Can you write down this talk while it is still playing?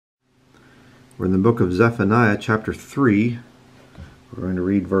We're in the book of Zephaniah, chapter 3. We're going to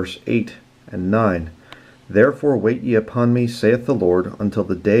read verse 8 and 9. Therefore wait ye upon me, saith the Lord, until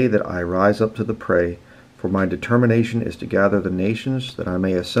the day that I rise up to the prey. For my determination is to gather the nations, that I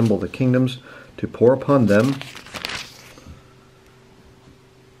may assemble the kingdoms, to pour upon them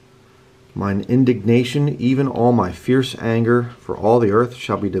mine indignation, even all my fierce anger, for all the earth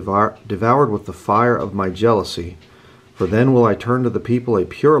shall be devoured with the fire of my jealousy. For then will I turn to the people a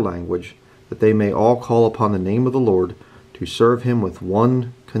pure language, that they may all call upon the name of the Lord, to serve him with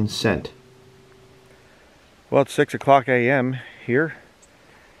one consent. Well, it's 6 o'clock a.m. here,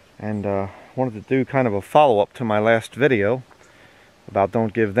 and wanted to do kind of a follow-up to my last video about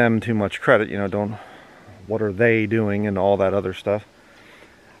don't give them too much credit, don't, what are they doing and all that other stuff.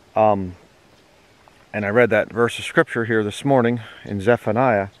 And I read that verse of scripture here this morning in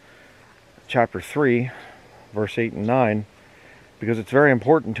Zephaniah chapter 3, verse 8 and 9, because it's very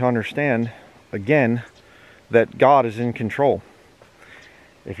important to understand, again, that God is in control.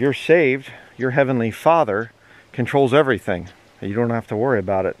 If you're saved, your Heavenly Father controls everything. You don't have to worry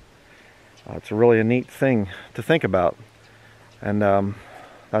about it. It's really a neat thing to think about. And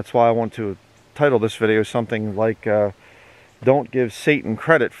that's why I want to title this video something like, Don't Give Satan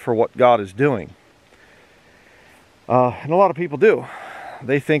Credit for What God is Doing. And a lot of people do.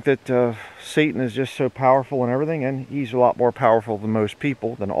 They think that Satan is just so powerful and everything, and he's a lot more powerful than most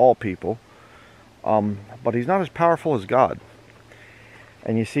people, than all people. But he's not as powerful as God.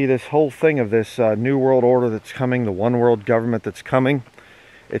 And you see this whole thing of this new world order that's coming, the one world government that's coming,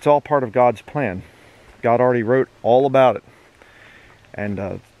 it's all part of God's plan. God already wrote all about it.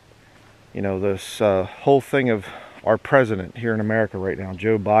 And, this whole thing of our president here in America right now,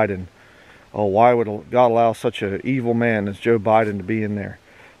 Joe Biden. Oh, why would God allow such an evil man as Joe Biden to be in there?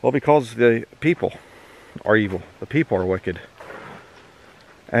 Well, because the people are evil. The people are wicked.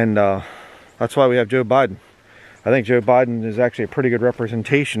 And that's why we have Joe Biden. I think Joe Biden is actually a pretty good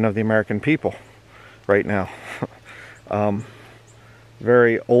representation of the American people right now.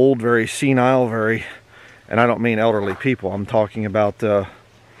 Very old, very senile, and I don't mean elderly people. I'm talking about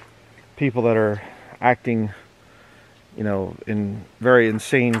people that are acting in very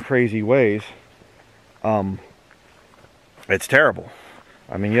insane, crazy ways. It's terrible.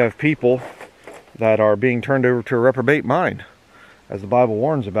 I mean, you have people that are being turned over to a reprobate mind, as the Bible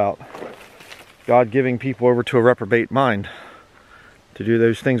warns about. God giving people over to a reprobate mind to do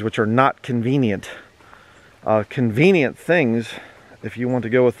those things which are not convenient. Convenient things, if you want to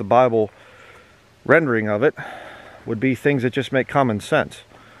go with the Bible rendering of it, would be things that just make common sense.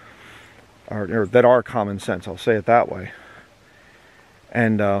 Or that are common sense, I'll say it that way.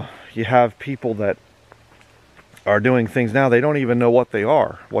 And you have people that are doing things now, they don't even know what they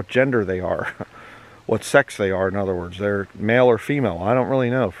are, what gender they are, what sex they are, in other words. They're male or female, I don't really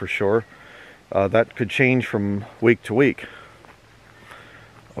know for sure. That could change from week to week.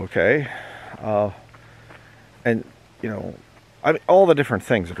 Okay. And, I mean, all the different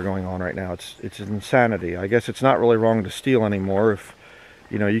things that are going on right now, it's insanity. I guess it's not really wrong to steal anymore if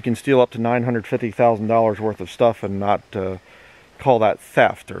you can steal up to $950,000 worth of stuff and not call that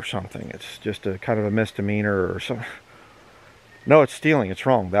theft or something. It's just a kind of a misdemeanor or something. No, it's stealing. It's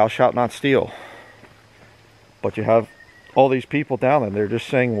wrong. Thou shalt not steal. But you have all these people down there. They're just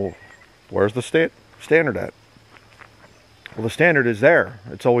saying, well, where's the standard at? Well, the standard is there.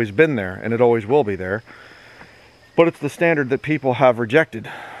 It's always been there, and it always will be there. But it's the standard that people have rejected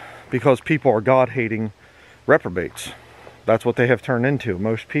because people are God-hating reprobates. That's what they have turned into.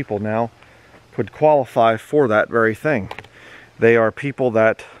 Most people now could qualify for that very thing. They are people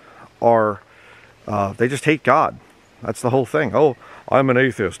that are, they just hate God. That's the whole thing. Oh, I'm an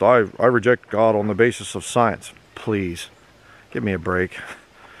atheist. I reject God on the basis of science. Please, give me a break.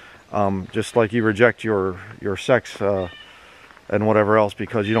 Just like you reject your sex and whatever else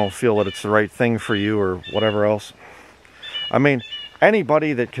because you don't feel that it's the right thing for you or whatever else. I mean,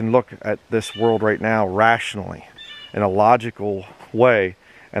 anybody that can look at this world right now rationally, in a logical way,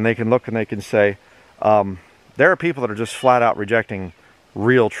 and they can look and they can say, there are people that are just flat out rejecting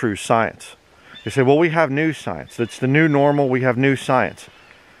real, true science. They say, well, we have new science. It's the new normal. We have new science.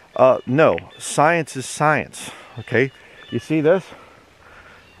 No, science is science. Okay, you see this?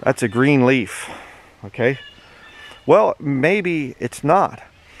 That's a green leaf. Okay, well, maybe it's not.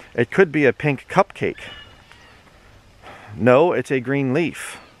 It could be a pink cupcake. No, it's a green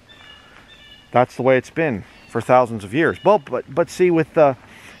leaf. That's the way it's been for thousands of years. Well, but see, with the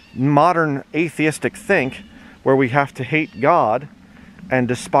modern atheistic think, where we have to hate God and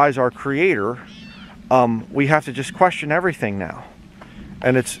despise our Creator, we have to just question everything now.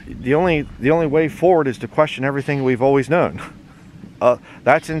 And it's the only way forward is to question everything we've always known.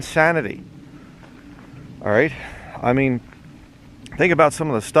 That's insanity. All right. I mean, think about some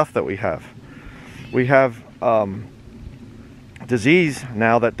of the stuff that we have. We have disease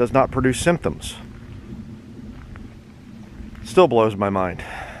now that does not produce symptoms. Still blows my mind.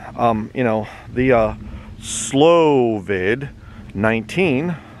 You know, the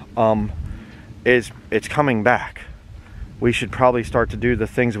Slovid-19 it's coming back. We should probably start to do the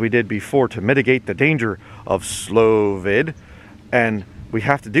things we did before to mitigate the danger of Slovid, and we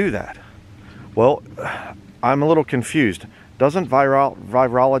have to do that. Well, I'm a little confused. Doesn't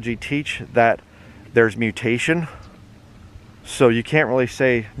virology teach that there's mutation? So you can't really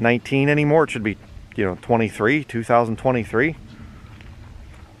say 19 anymore. It should be, you know, 2023.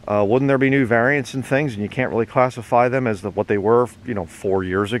 Wouldn't there be new variants and things, and you can't really classify them as what they were, you know, 4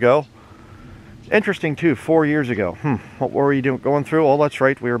 years ago? Interesting too, 4 years ago. What were you going through? Oh, that's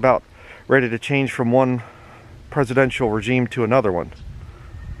right, we were about ready to change from one presidential regime to another one.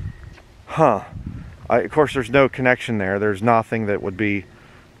 Of course, there's no connection there. There's nothing that would be,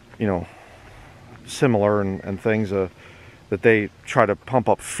 you know, similar and things that they try to pump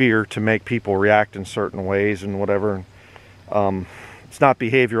up fear to make people react in certain ways and whatever. It's not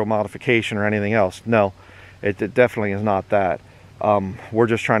behavioral modification or anything else. No, it definitely is not that. We're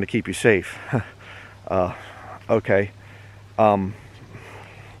just trying to keep you safe. Okay.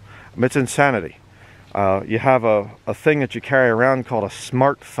 It's insanity. You have a thing that you carry around called a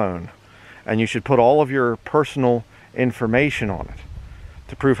smartphone, and you should put all of your personal information on it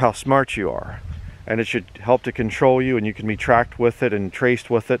to prove how smart you are. And it should help to control you, and you can be tracked with it and traced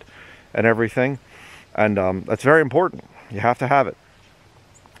with it and everything. And that's very important. You have to have it.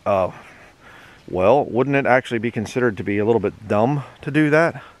 Well, wouldn't it actually be considered to be a little bit dumb to do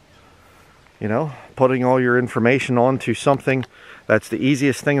that? You know, putting all your information onto something that's the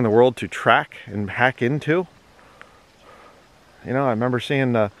easiest thing in the world to track and hack into. You know, I remember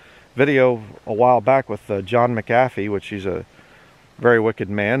seeing a video a while back with John McAfee, which he's a very wicked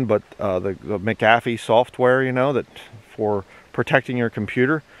man, but the McAfee software, you know, that for protecting your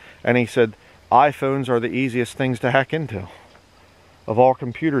computer. And he said, iPhones are the easiest things to hack into of all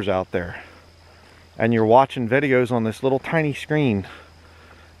computers out there. And you're watching videos on this little tiny screen.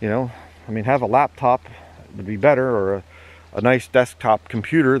 You know, I mean, have a laptop would be better, or a nice desktop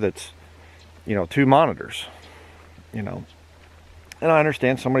computer that's, you know, 2 monitors, you know. And I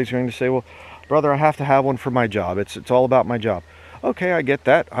understand somebody's going to say, well, brother, I have to have one for my job. It's all about my job. Okay, I get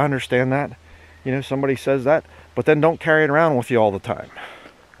that. I understand that. You know, somebody says that, but then don't carry it around with you all the time.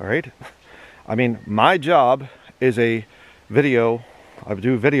 All right? I mean, my job is I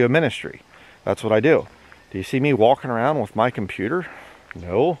do video ministry. That's what I do. Do you see me walking around with my computer?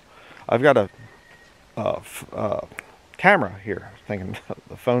 No. I've got a camera here. Thinking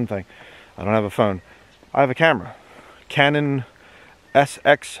the phone thing. I don't have a phone. I have a camera. Canon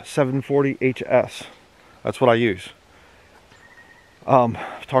SX740HS. That's what I use.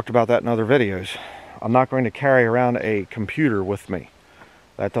 I've talked about that in other videos. I'm not going to carry around a computer with me.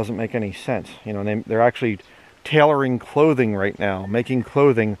 That doesn't make any sense. You know, they're actually tailoring clothing right now, making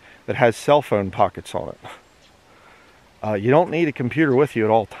clothing that has cell phone pockets on it. You don't need a computer with you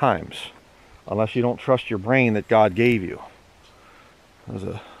at all times, unless you don't trust your brain that God gave you. There's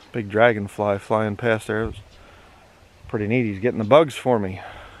a big dragonfly flying past there. It was pretty neat. He's getting the bugs for me.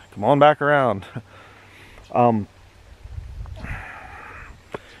 Come on back around.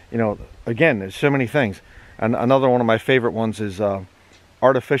 You know, again, there's so many things. And another one of my favorite ones is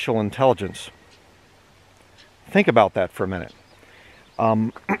artificial intelligence. Think about that for a minute.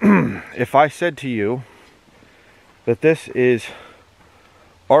 If I said to you that this is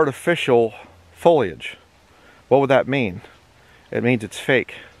artificial foliage, what would that mean? It means it's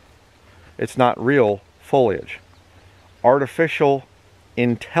fake. It's not real foliage. Artificial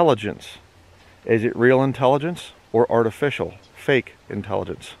intelligence. Is it real intelligence or artificial, fake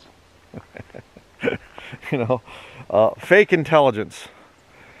intelligence? You know, fake intelligence.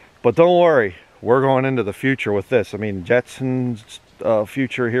 But don't worry, we're going into the future with this. I mean, Jetsons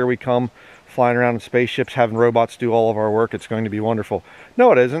future, here we come, flying around in spaceships, having robots do all of our work. It's going to be wonderful.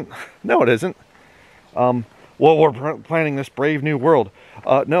 No, it isn't. No, it isn't. Well, we're planning this brave new world.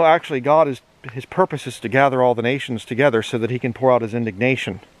 No, actually, his purpose is to gather all the nations together so that he can pour out his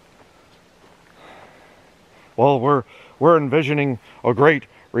indignation. Well, we're envisioning a great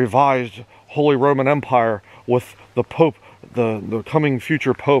revised Holy Roman Empire with the Pope, the coming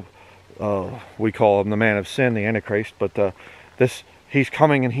future Pope. We call him the man of sin, the Antichrist, but he's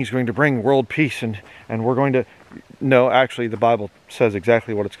coming and he's going to bring world peace, and we're going to... No, actually, the Bible says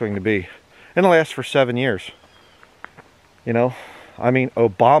exactly what it's going to be. And it'll last for 7 years. You know, I mean,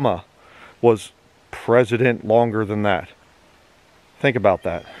 Obama was president longer than that. Think about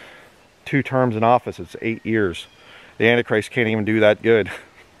that. 2 terms in office, it's 8 years. The Antichrist can't even do that good.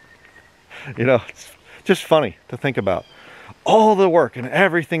 You know, it's just funny to think about. All the work and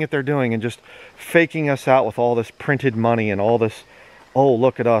everything that they're doing and just faking us out with all this printed money and all this, oh,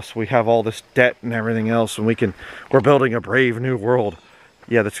 look at us, we have all this debt and everything else, and we're building a brave new world.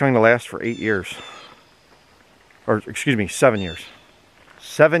 Yeah, that's going to last for 8 years. Or, excuse me, 7 years.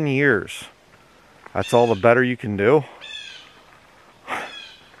 7 years. That's all the better you can do.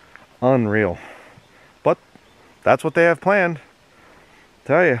 Unreal. But that's what they have planned.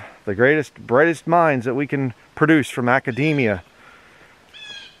 Tell you, the greatest, brightest minds that we can produce from academia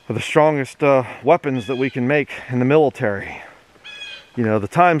are the strongest weapons that we can make in the military. You know, the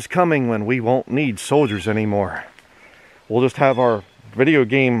time's coming when we won't need soldiers anymore. We'll just have our video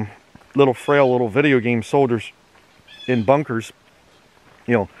game, frail little video game soldiers in bunkers,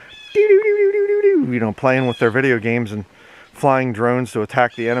 you know, playing with their video games and flying drones to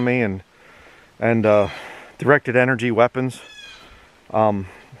attack the enemy, and directed energy weapons,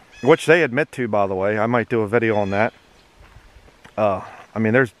 which they admit to, by the way. I might do a video on that. I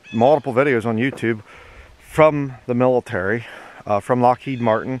mean, there's multiple videos on YouTube from the military, from Lockheed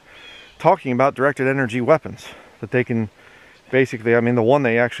Martin, talking about directed energy weapons that they can basically, I mean, the one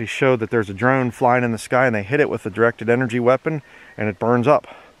they actually showed that there's a drone flying in the sky and they hit it with a directed energy weapon and it burns up.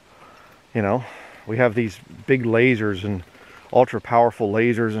 You know, we have these big lasers and ultra powerful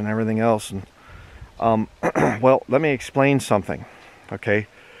lasers and everything else. And well, let me explain something, okay?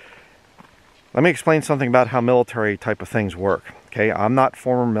 Let me explain something about how military type of things work, okay? I'm not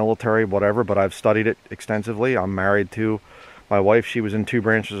former military, whatever, but I've studied it extensively. I'm married to my wife. She was in 2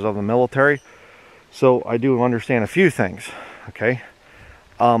 branches of the military. So I do understand a few things, okay?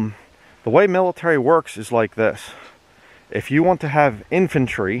 The way military works is like this. If you want to have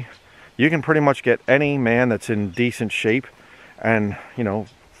infantry, you can pretty much get any man that's in decent shape and, you know,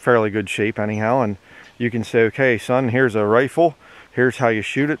 fairly good shape anyhow, and you can say, okay, son, here's a rifle, here's how you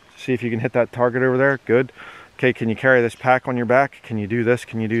shoot it, see if you can hit that target over there, good. Okay, can you carry this pack on your back? Can you do this?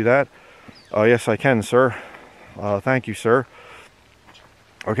 Can you do that? Oh, yes, I can, sir. Thank you, sir.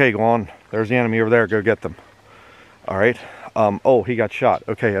 Okay, go on. There's the enemy over there. Go get them. All right. Oh, he got shot.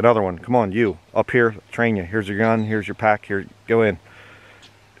 Okay, another one. Come on, you. Up here, train you. Here's your gun. Here's your pack. Here, go in.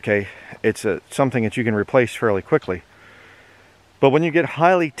 Okay, it's something that you can replace fairly quickly. But when you get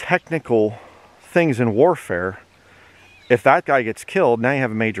highly technical things in warfare, if that guy gets killed, now you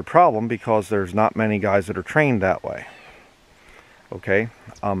have a major problem because there's not many guys that are trained that way. Okay,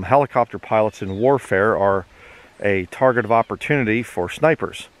 helicopter pilots in warfare are a target of opportunity for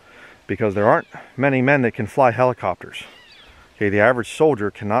snipers because there aren't many men that can fly helicopters. Okay, the average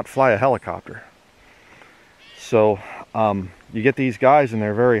soldier cannot fly a helicopter. So you get these guys and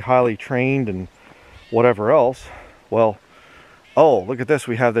they're very highly trained and whatever else. Well, oh, look at this.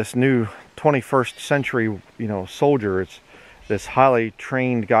 We have this new 21st century, you know, soldier. It's this highly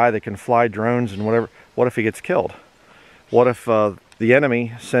trained guy that can fly drones and whatever. What if he gets killed? What if the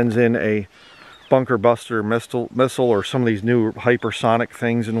enemy sends in a bunker buster missile or some of these new hypersonic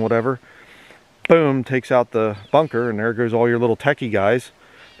things and whatever? Boom, takes out the bunker, and there goes all your little techie guys.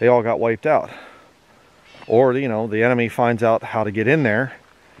 They all got wiped out. Or, you know, the enemy finds out how to get in there,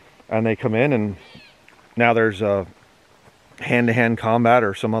 and they come in, and now there's a hand-to-hand combat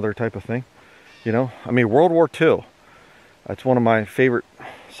or some other type of thing. You know, I mean, World War II, that's one of my favorite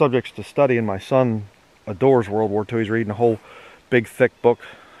subjects to study, and my son adores World War II. He's reading a whole big thick book,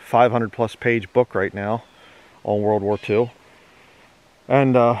 500 plus page book right now on World War II.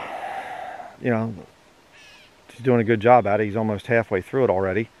 And you know, he's doing a good job at it. He's almost halfway through it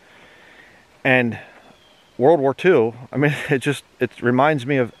already. And World War II, I mean, it reminds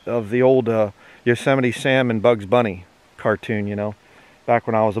me of the old Yosemite Sam and Bugs Bunny cartoon, you know. Back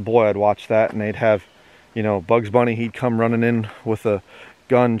when I was a boy, I'd watch that, and they'd have, you know, Bugs Bunny, he'd come running in with a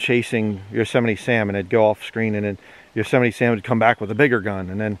gun chasing Yosemite Sam, and it'd go off screen, and then Yosemite Sam would come back with a bigger gun,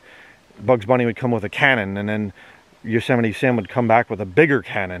 and then Bugs Bunny would come with a cannon, and then Yosemite Sam would come back with a bigger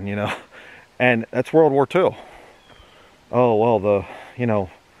cannon, you know. And that's World War II. Oh, well,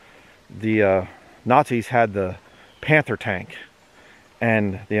 the Nazis had the Panther tank,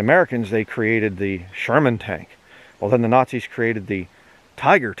 and the Americans, they created the Sherman tank. Well, then the Nazis created the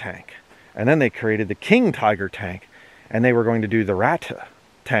Tiger tank, and then they created the King Tiger tank, and they were going to do the Rat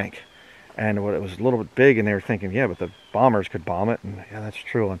tank. And it was a little bit big, and they were thinking, yeah, but the bombers could bomb it, and yeah, that's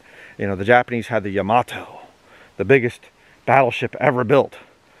true. And, you know, the Japanese had the Yamato, the biggest battleship ever built,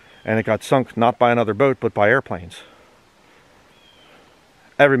 and it got sunk not by another boat, but by airplanes.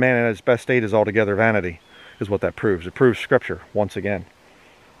 Every man in his best state is altogether vanity, is what that proves. It proves scripture, once again.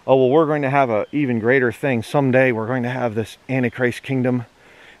 Oh, well, we're going to have an even greater thing. Someday we're going to have this Antichrist kingdom,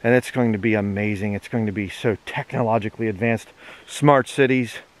 and it's going to be amazing. It's going to be so technologically advanced. Smart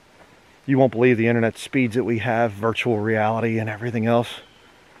cities. You won't believe the internet speeds that we have, virtual reality and everything else.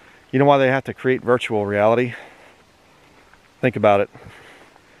 You know why they have to create virtual reality? Think about it.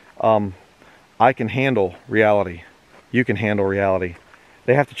 I can handle reality. You can handle reality.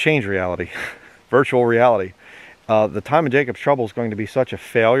 They have to change reality. Virtual reality. The time of Jacob's trouble is going to be such a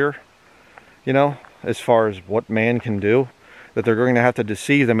failure, you know, as far as what man can do, that they're going to have to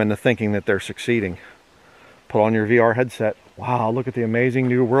deceive them into thinking that they're succeeding. Put on your VR headset. Wow, look at the amazing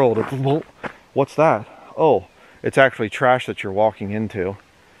new world. What's that? Oh, it's actually trash that you're walking into.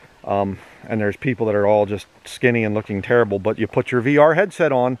 And there's people that are all just skinny and looking terrible, but you put your VR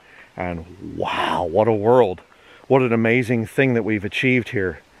headset on and wow, what a world. What an amazing thing that we've achieved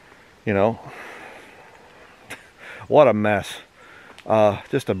here. You know, what a mess.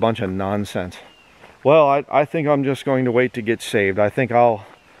 Just a bunch of nonsense. Well, I think I'm just going to wait to get saved. I think I'll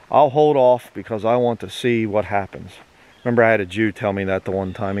hold off because I want to see what happens. Remember, I had a Jew tell me that the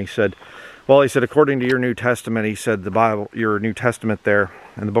one time. He said, well, he said, according to your New Testament, he said, the Bible, your New Testament there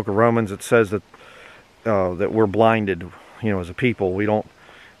in the book of Romans, it says that that we're blinded, you know, as a people.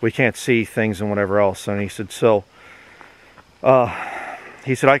 We can't see things and whatever else. And he said, so,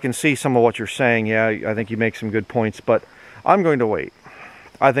 he said, I can see some of what you're saying. Yeah, I think you make some good points, but I'm going to wait.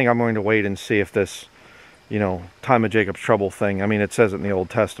 I think I'm going to wait and see if this, you know, time of Jacob's trouble thing, I mean, it says it in the Old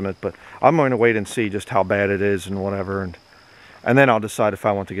Testament, but I'm going to wait and see just how bad it is and whatever, and then I'll decide if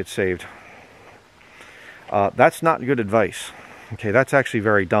I want to get saved. That's not good advice. Okay, that's actually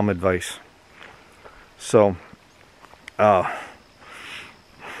very dumb advice. So,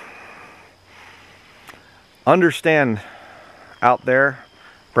 understand out there,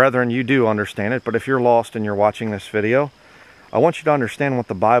 brethren, you do understand it, but if you're lost and you're watching this video, I want you to understand what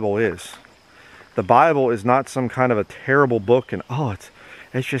the Bible is. The Bible is not some kind of a terrible book and, oh,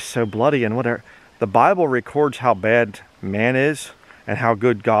 it's just so bloody and whatever. The Bible records how bad man is and how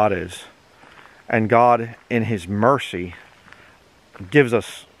good God is. And God, in His mercy, gives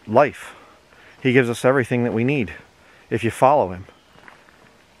us life. He gives us everything that we need if you follow Him.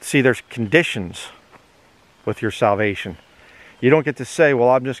 See, there's conditions with your salvation. You don't get to say, well,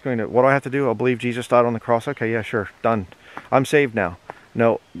 I'm just going to, what do I have to do? I'll believe Jesus died on the cross. Okay, yeah, sure, done. I'm saved now.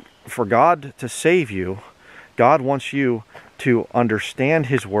 No, for God to save you, God wants you to understand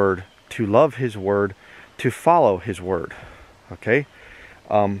His Word, to love His Word, to follow His Word. Okay?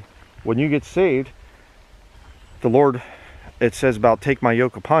 When you get saved, the Lord, it says about take my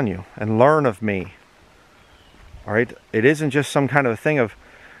yoke upon you and learn of me. All right? It isn't just some kind of a thing of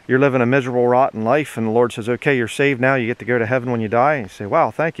you're living a miserable, rotten life and the Lord says, okay, you're saved now, you get to go to heaven when you die. And you say,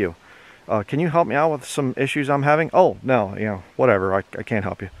 wow, thank you. Can you help me out with some issues I'm having? Oh, no, you know, whatever, I can't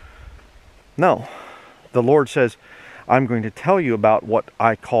help you. No. The Lord says, I'm going to tell you about what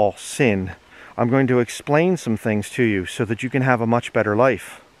I call sin. I'm going to explain some things to you so that you can have a much better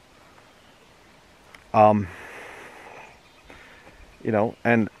life. You know,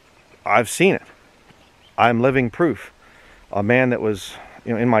 and I've seen it. I'm living proof. A man that was,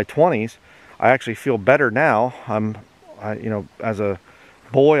 you know, in my 20s, I actually feel better now. You know, as a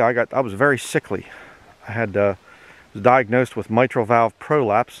boy, I was very sickly. I had was diagnosed with mitral valve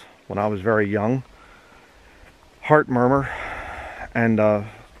prolapse when I was very young, heart murmur, and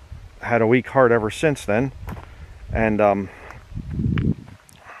had a weak heart ever since then. And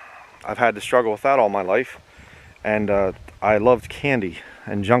I've had to struggle with that all my life. And I loved candy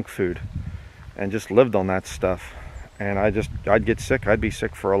and junk food, and just lived on that stuff. And I'd get sick. I'd be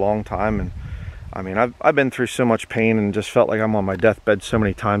sick for a long time. And I mean, I've been through so much pain and just felt like I'm on my deathbed so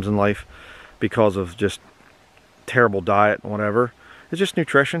many times in life because of just terrible diet and whatever. It's just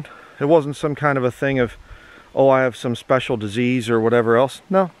nutrition. It wasn't some kind of a thing of, oh, I have some special disease or whatever else.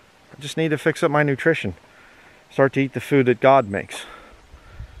 No, I just need to fix up my nutrition. Start to eat the food that God makes.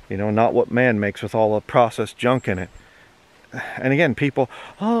 You know, not what man makes with all the processed junk in it. And again, people,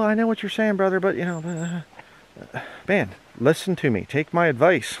 oh, I know what you're saying, brother, but you know, man, listen to me. Take my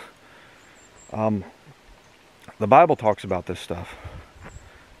advice. The Bible talks about this stuff.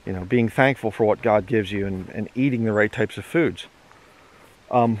 You know, being thankful for what God gives you and eating the right types of foods.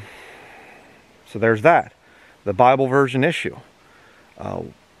 So there's that. The Bible version issue.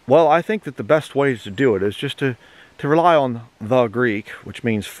 Well, I think that the best way to do it is just to rely on the Greek, which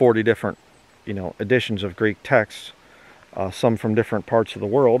means 40 different, you know, editions of Greek texts, some from different parts of the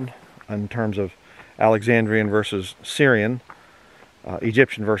world, in terms of Alexandrian versus Syrian,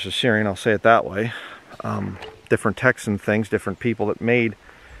 Egyptian versus Syrian, I'll say it that way. Different texts and things, different people that made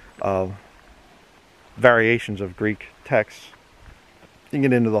variations of Greek texts. You can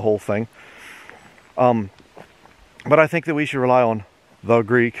get into the whole thing. But I think that we should rely on the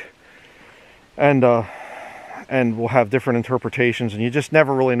Greek, and will have different interpretations, and you just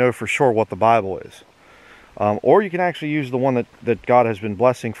never really know for sure what the Bible is. Or you can actually use the one that God has been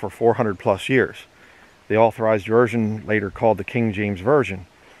blessing for 400 plus years. The Authorized Version, later called the King James Version.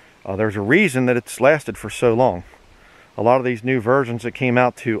 There's a reason that it's lasted for so long. A lot of these new versions that came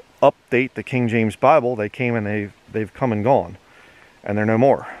out to update the King James Bible, they came and they've come and gone. And they're no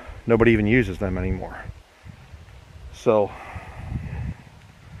more. Nobody even uses them anymore. So,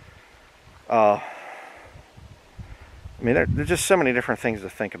 I mean, there's just so many different things to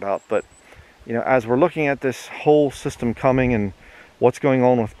think about. But, you know, as we're looking at this whole system coming and what's going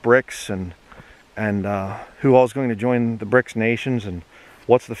on with BRICS and who all is going to join the BRICS nations and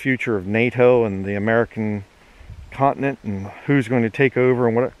what's the future of NATO and the American continent and who's going to take over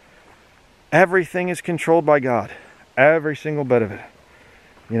and what, everything is controlled by God. Every single bit of it.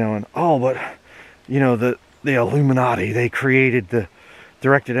 You know, and but you know, the Illuminati, they created the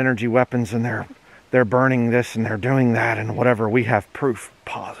directed energy weapons and they're burning this and they're doing that and whatever. We have proof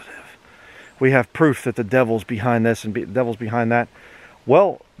positive. We have proof that the devil's behind this and the devil's behind that.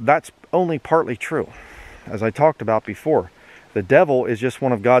 Well, that's only partly true. As I talked about before, the devil is just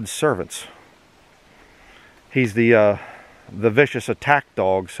one of God's servants. He's the vicious attack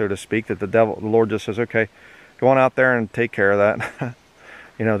dog, so to speak, that the Lord just says, okay, go on out there and take care of that.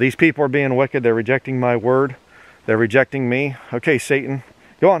 You know, these people are being wicked. They're rejecting my word. They're rejecting me. Okay, Satan,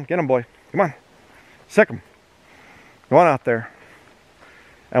 go on, get him, boy. Come on, sick him. Go on out there.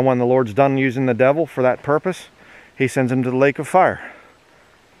 And when the Lord's done using the devil for that purpose, he sends him to the lake of fire.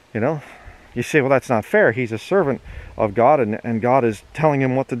 You know, you say, well, that's not fair. He's a servant of God, and God is telling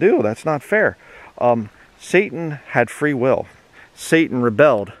him what to do. That's not fair. Satan had free will. Satan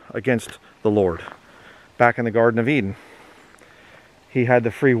rebelled against the Lord back in the Garden of Eden. He had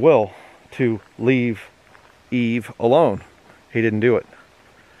the free will to leave Eve alone. He didn't do it.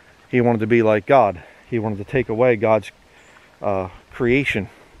 He wanted to be like God. He wanted to take away God's creation,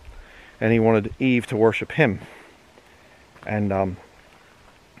 and he wanted Eve to worship him. And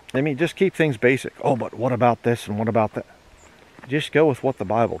I mean, just keep things basic. Oh, but what about this and what about that? Just go with what the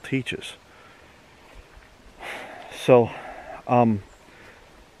Bible teaches. So,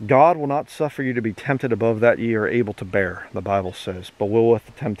 God will not suffer you to be tempted above that ye are able to bear, the Bible says, but will with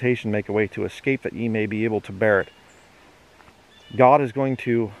the temptation make a way to escape that ye may be able to bear it. God is going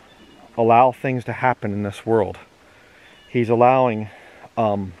to allow things to happen in this world. He's allowing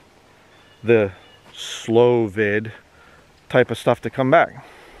the slow-vid type of stuff to come back.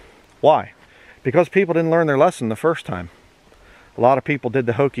 Why? Because people didn't learn their lesson the first time. A lot of people did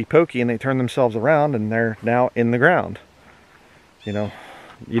the hokey pokey and they turned themselves around and they're now in the ground. You know,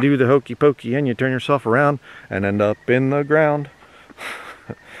 you do the hokey pokey and you turn yourself around and end up in the ground.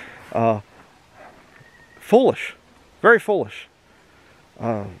 Foolish. Very foolish.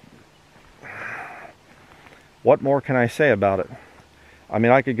 What more can I say about it? I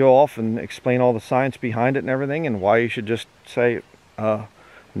mean, I could go off and explain all the science behind it and everything and why you should just say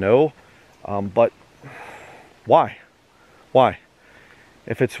no. But why? Why?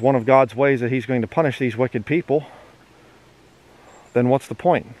 If it's one of God's ways that he's going to punish these wicked people, then what's the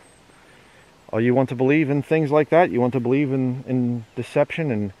point? Oh, you want to believe in things like that? You want to believe in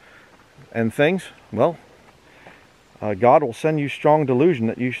deception and things? Well, God will send you strong delusion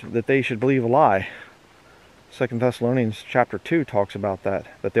that they should believe a lie. 2 Thessalonians chapter 2 talks about that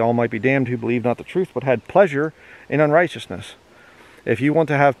they all might be damned who believe not the truth, but had pleasure in unrighteousness. If you want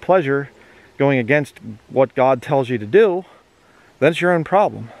to have pleasure going against what God tells you to do, then it's your own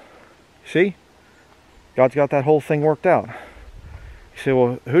problem. See? God's got that whole thing worked out. You say,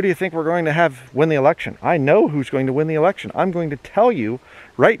 well, who do you think we're going to have win the election? I know who's going to win the election. I'm going to tell you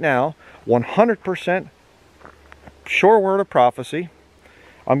right now, 100% sure word of prophecy,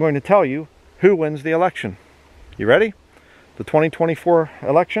 I'm going to tell you who wins the election. You ready? The 2024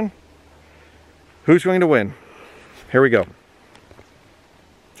 election? Who's going to win? Here we go.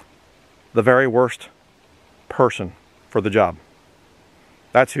 The very worst person for the job.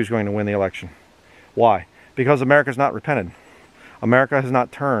 That's who's going to win the election. Why? Because America's not repented. America has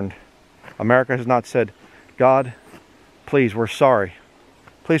not turned. America has not said, God, please, we're sorry.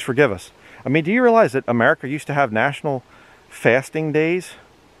 Please forgive us. I mean, do you realize that America used to have national fasting days?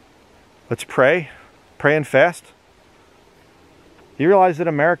 Let's pray. Pray and fast. Do you realize that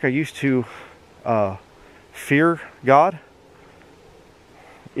America used to fear God?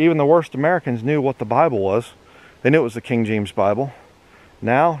 Even the worst Americans knew what the Bible was. They knew it was the King James Bible.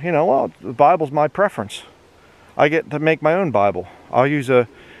 Now, you know, well, the Bible's my preference. I get to make my own Bible. I'll use a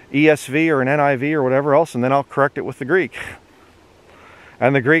ESV or an NIV or whatever else, and then I'll correct it with the Greek.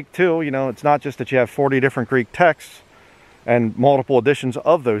 And the Greek too, you know, it's not just that you have 40 different Greek texts. and multiple editions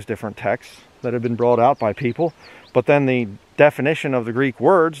of those different texts that have been brought out by people. But then the definition of the Greek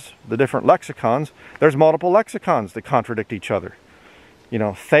words, the different lexicons, there's multiple lexicons that contradict each other. You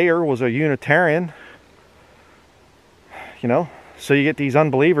know, Thayer was a Unitarian, you know, so you get these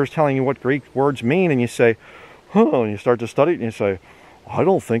unbelievers telling you what Greek words mean, and you say, huh, and you start to study it, and you say, I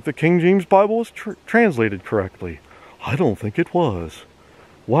don't think the King James Bible was translated correctly. I don't think it was.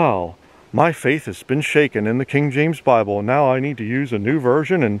 Wow, my faith has been shaken in the King James Bible, and now I need to use a new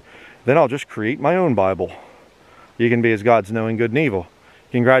version, and then I'll just create my own Bible. You can be as God's knowing good and evil.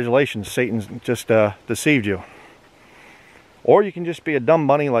 Congratulations, Satan's just deceived you. Or you can just be a dumb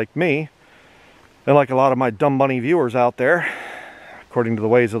bunny like me, and like a lot of my dumb bunny viewers out there, according to the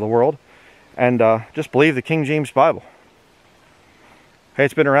ways of the world, and just believe the King James Bible. Hey,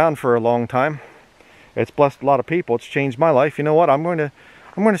 it's been around for a long time. It's blessed a lot of people. It's changed my life. You know what? I'm going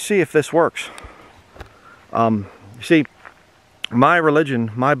to see if this works. You see, my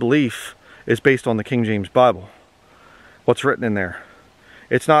religion, my belief is based on the King James Bible. What's written in there.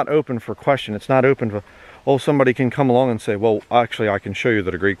 It's not open for question. It's not open for, oh, somebody can come along and say, well, actually, I can show you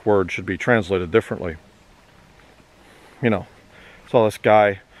that a Greek word should be translated differently. You know, saw this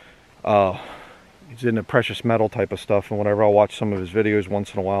guy, he's into precious metal type of stuff and whatever. I'll watch some of his videos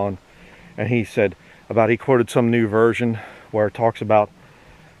once in a while, and he said he quoted some new version where it talks about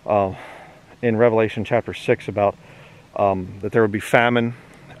in Revelation chapter 6 about that there would be famine,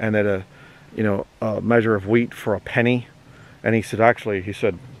 and that a measure of wheat for a penny. And he said, actually, he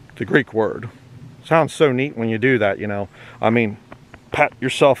said, the Greek word sounds so neat when you do that, you know. I mean, pat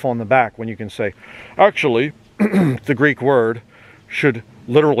yourself on the back when you can say, actually, the Greek word should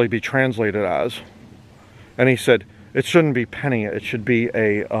literally be translated as. And he said, it shouldn't be penny, it should be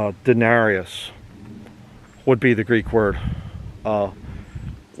a denarius, would be the Greek word. No,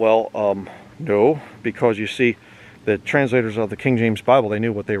 because you see, the translators of the King James Bible, they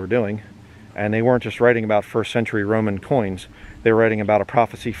knew what they were doing. And they weren't just writing about first century Roman coins. They were writing about a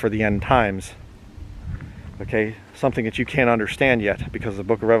prophecy for the end times. Okay, something that you can't understand yet because the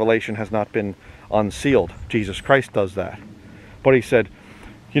book of Revelation has not been unsealed. Jesus Christ does that. But he said,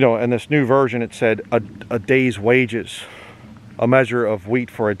 you know, in this new version it said a day's wages, a measure of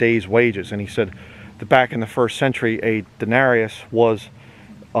wheat for a day's wages. And he said that back in the first century, a denarius was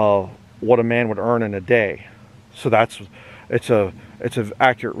what a man would earn in a day. So it's an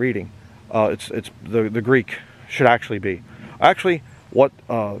accurate reading. It's the Greek should actually be. Actually, what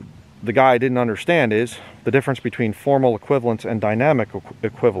the guy didn't understand is the difference between formal equivalence and dynamic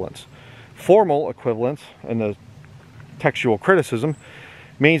equivalence. Formal equivalence, in the textual criticism,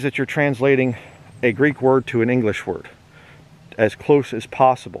 means that you're translating a Greek word to an English word as close as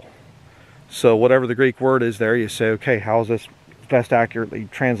possible. So whatever the Greek word is there, you say, okay, how is this best accurately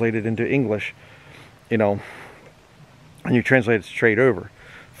translated into English? You know, and you translate it straight over.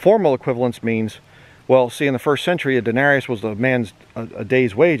 Formal equivalence means, well, see, in the first century, a denarius was a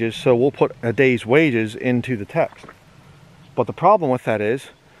day's wages, so we'll put a day's wages into the text. But the problem with that is,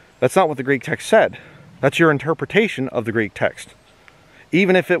 that's not what the Greek text said. That's your interpretation of the Greek text.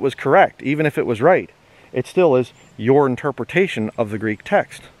 Even if it was correct, even if it was right, it still is your interpretation of the Greek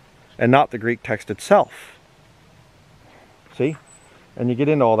text, and not the Greek text itself. See? And you get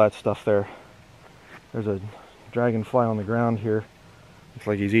into all that stuff there. There's a dragonfly on the ground here. Looks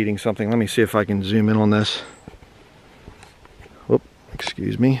like he's eating something. Let me see if I can zoom in on this. Whoop,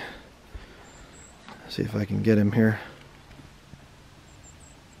 excuse me. See if I can get him here.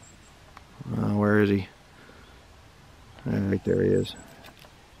 Where is he? Right there he is.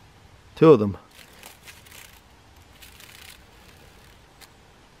 Two of them.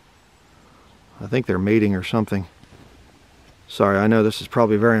 I think they're mating or something. Sorry, I know this is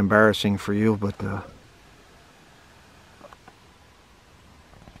probably very embarrassing for you, but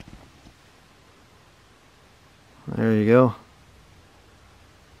there you go.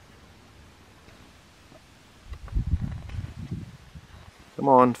 Come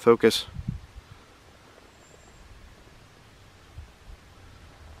on, focus.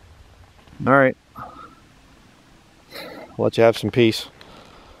 All right. I'll let you have some peace.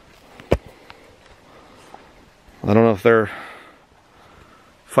 I don't know if they're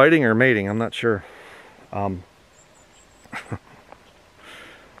fighting or mating, I'm not sure.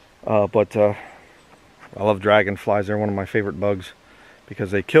 But I love dragonflies. They're one of my favorite bugs because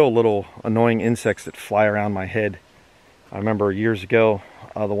they kill little annoying insects that fly around my head. I remember years ago,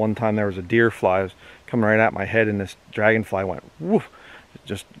 the one time there was a deer fly was coming right at my head, and this dragonfly went woof,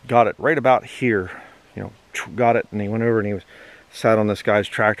 just got it right about here, you know, got it, and he went over and he was sat on this guy's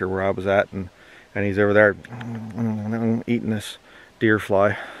tractor where I was at, and he's over there eating this deer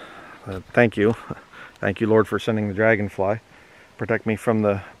fly. Thank you. Thank you, Lord, for sending the dragonfly. Protect me from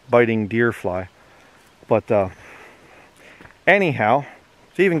the biting deer fly. But anyhow,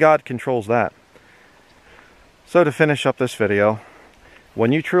 so even God controls that. So to finish up this video,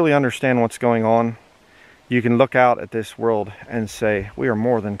 when you truly understand what's going on, you can look out at this world and say, we are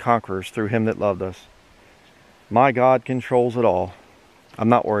more than conquerors through him that loved us. My God controls it all. I'm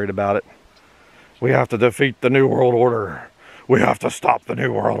not worried about it. We have to defeat the New World Order. We have to stop the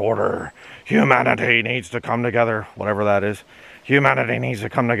New World Order. Humanity needs to come together. Whatever that is. Humanity needs to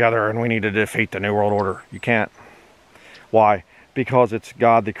come together and we need to defeat the New World Order. You can't. Why? Because it's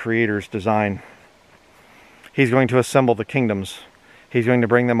God the Creator's design. He's going to assemble the kingdoms. He's going to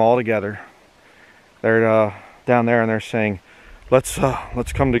bring them all together. They're down there and they're saying, let's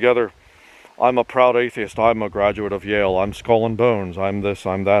come together. I'm a proud atheist. I'm a graduate of Yale. I'm Skull and Bones. I'm this,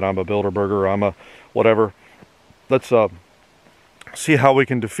 I'm that. I'm a Bilderberger. I'm a whatever. Let's see how we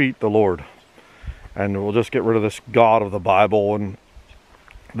can defeat the Lord. And we'll just get rid of this God of the Bible. And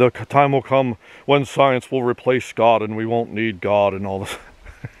the time will come when science will replace God and we won't need God and all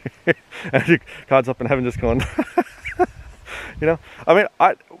this. And God's up in heaven just going, you know, I mean,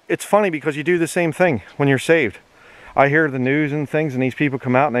 it's funny because you do the same thing when you're saved. I hear the news and things and these people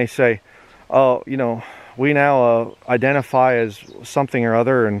come out and they say, oh, you know, we now identify as something or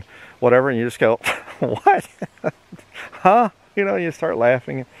other and whatever. And you just go, what? Huh? You know, you start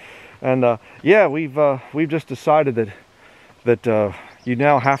laughing. And yeah, we've just decided that you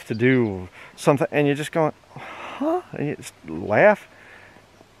now have to do something. And you're just going, huh? And you just laugh.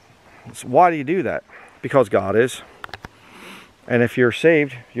 So why do you do that? Because God is. And if you're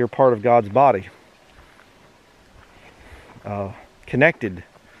saved, you're part of God's body. Connected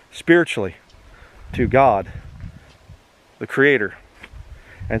spiritually to God, the Creator.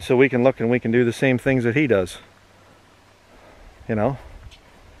 And so we can look and we can do the same things that He does. You know,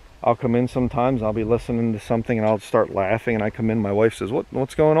 I'll come in sometimes, I'll be listening to something and I'll start laughing and I come in, my wife says,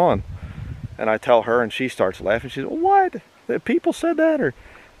 what's going on? And I tell her and she starts laughing. She says, what? The people said that? Or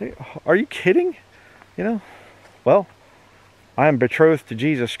are you kidding? You know, well, I am betrothed to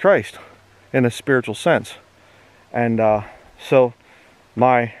Jesus Christ in a spiritual sense. And so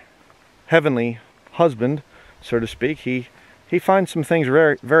my heavenly husband, so to speak, he finds some things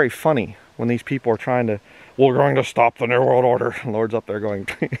very, very funny when these people are trying to, we're going to stop the New World Order. The Lord's up there going,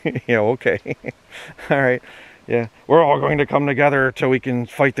 yeah, okay. All right. Yeah, we're all going to come together till we can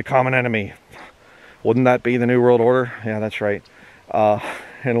fight the common enemy. Wouldn't that be the New World Order? Yeah, that's right. And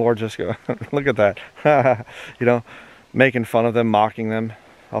the Lord just go, look at that. You know, making fun of them, mocking them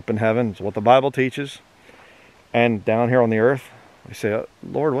up in heaven. It's what the Bible teaches. And down here on the earth, we say,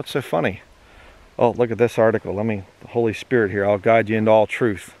 Lord, what's so funny? Oh, look at this article. The Holy Spirit here, I'll guide you into all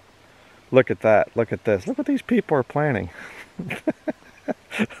truth. Look at that. Look at this. Look what these people are planning.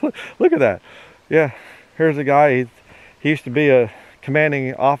 Look at that. Yeah, here's a guy. He used to be a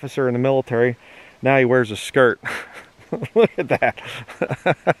commanding officer in the military. Now he wears a skirt. Look at that.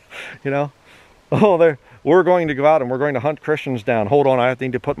 You know? Oh, we're going to go out and we're going to hunt Christians down. Hold on, I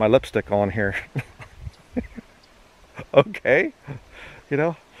need to put my lipstick on here. Okay. You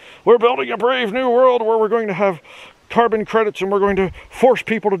know? We're building a brave new world where we're going to have carbon credits and we're going to force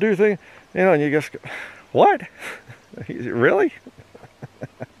people to do things. You know, and you just go, what? Really?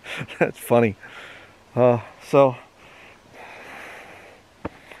 That's funny. So,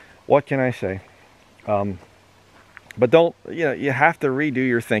 what can I say? But don't, you know, you have to redo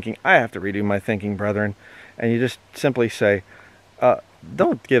your thinking. I have to redo my thinking, brethren. And you just simply say,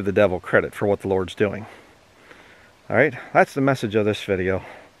 don't give the devil credit for what the Lord's doing. All right? That's the message of this video.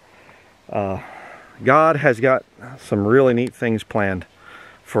 God has got some really neat things planned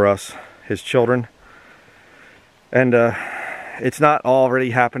for us, His children. And it's not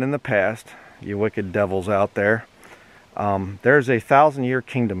already happened in the past, you wicked devils out there. There's a 1,000-year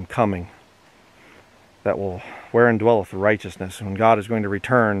kingdom coming that will, wherein dwelleth righteousness, when God is going to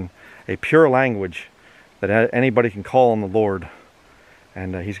return a pure language that anybody can call on the Lord.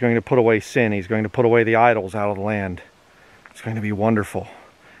 And He's going to put away sin. He's going to put away the idols out of the land. It's going to be wonderful.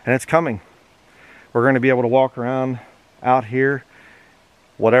 And it's coming. We're going to be able to walk around out here,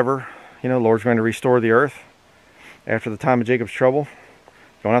 whatever. You know, the Lord's going to restore the earth after the time of Jacob's trouble.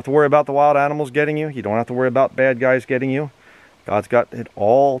 You don't have to worry about the wild animals getting you. You don't have to worry about bad guys getting you. God's got it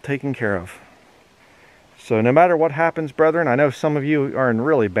all taken care of. So no matter what happens, brethren, I know some of you are in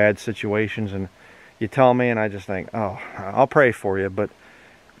really bad situations and you tell me and I just think, oh, I'll pray for you, but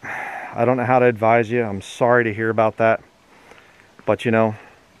I don't know how to advise you. I'm sorry to hear about that. But you know,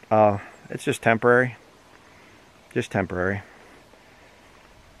 it's just temporary. Just temporary.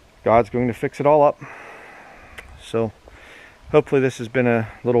 God's going to fix it all up. So hopefully this has been a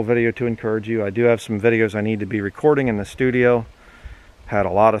little video to encourage you. I do have some videos I need to be recording in the studio. Had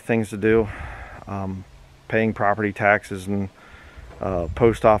a lot of things to do, paying property taxes and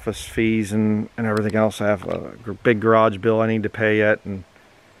post office fees and everything else. I have a big garage bill I need to pay yet,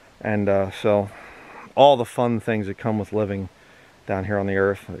 and so all the fun things that come with living down here on the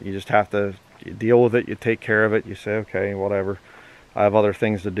earth. You just have to deal with it. You take care of it. You say, okay, whatever. I have other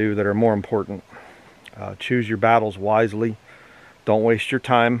things to do that are more important. Choose your battles wisely. Don't waste your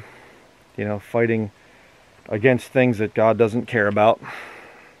time, fighting against things that God doesn't care about.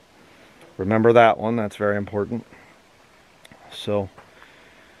 Remember that one. That's very important. So,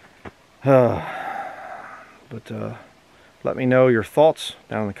 let me know your thoughts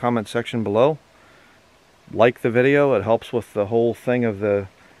down in the comment section below. Like the video. It helps with the whole thing of the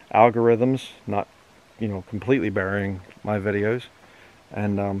algorithms not, completely burying my videos.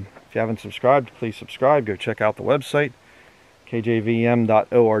 And if you haven't subscribed, please subscribe. Go check out the website,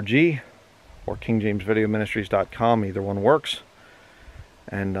 kjvm.org or kingjamesvideoministries.com. Either one works.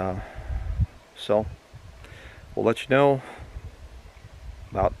 And so we'll let you know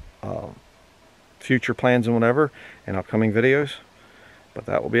about future plans and whatever in upcoming videos. But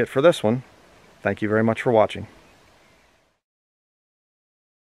that will be it for this one. Thank you very much for watching.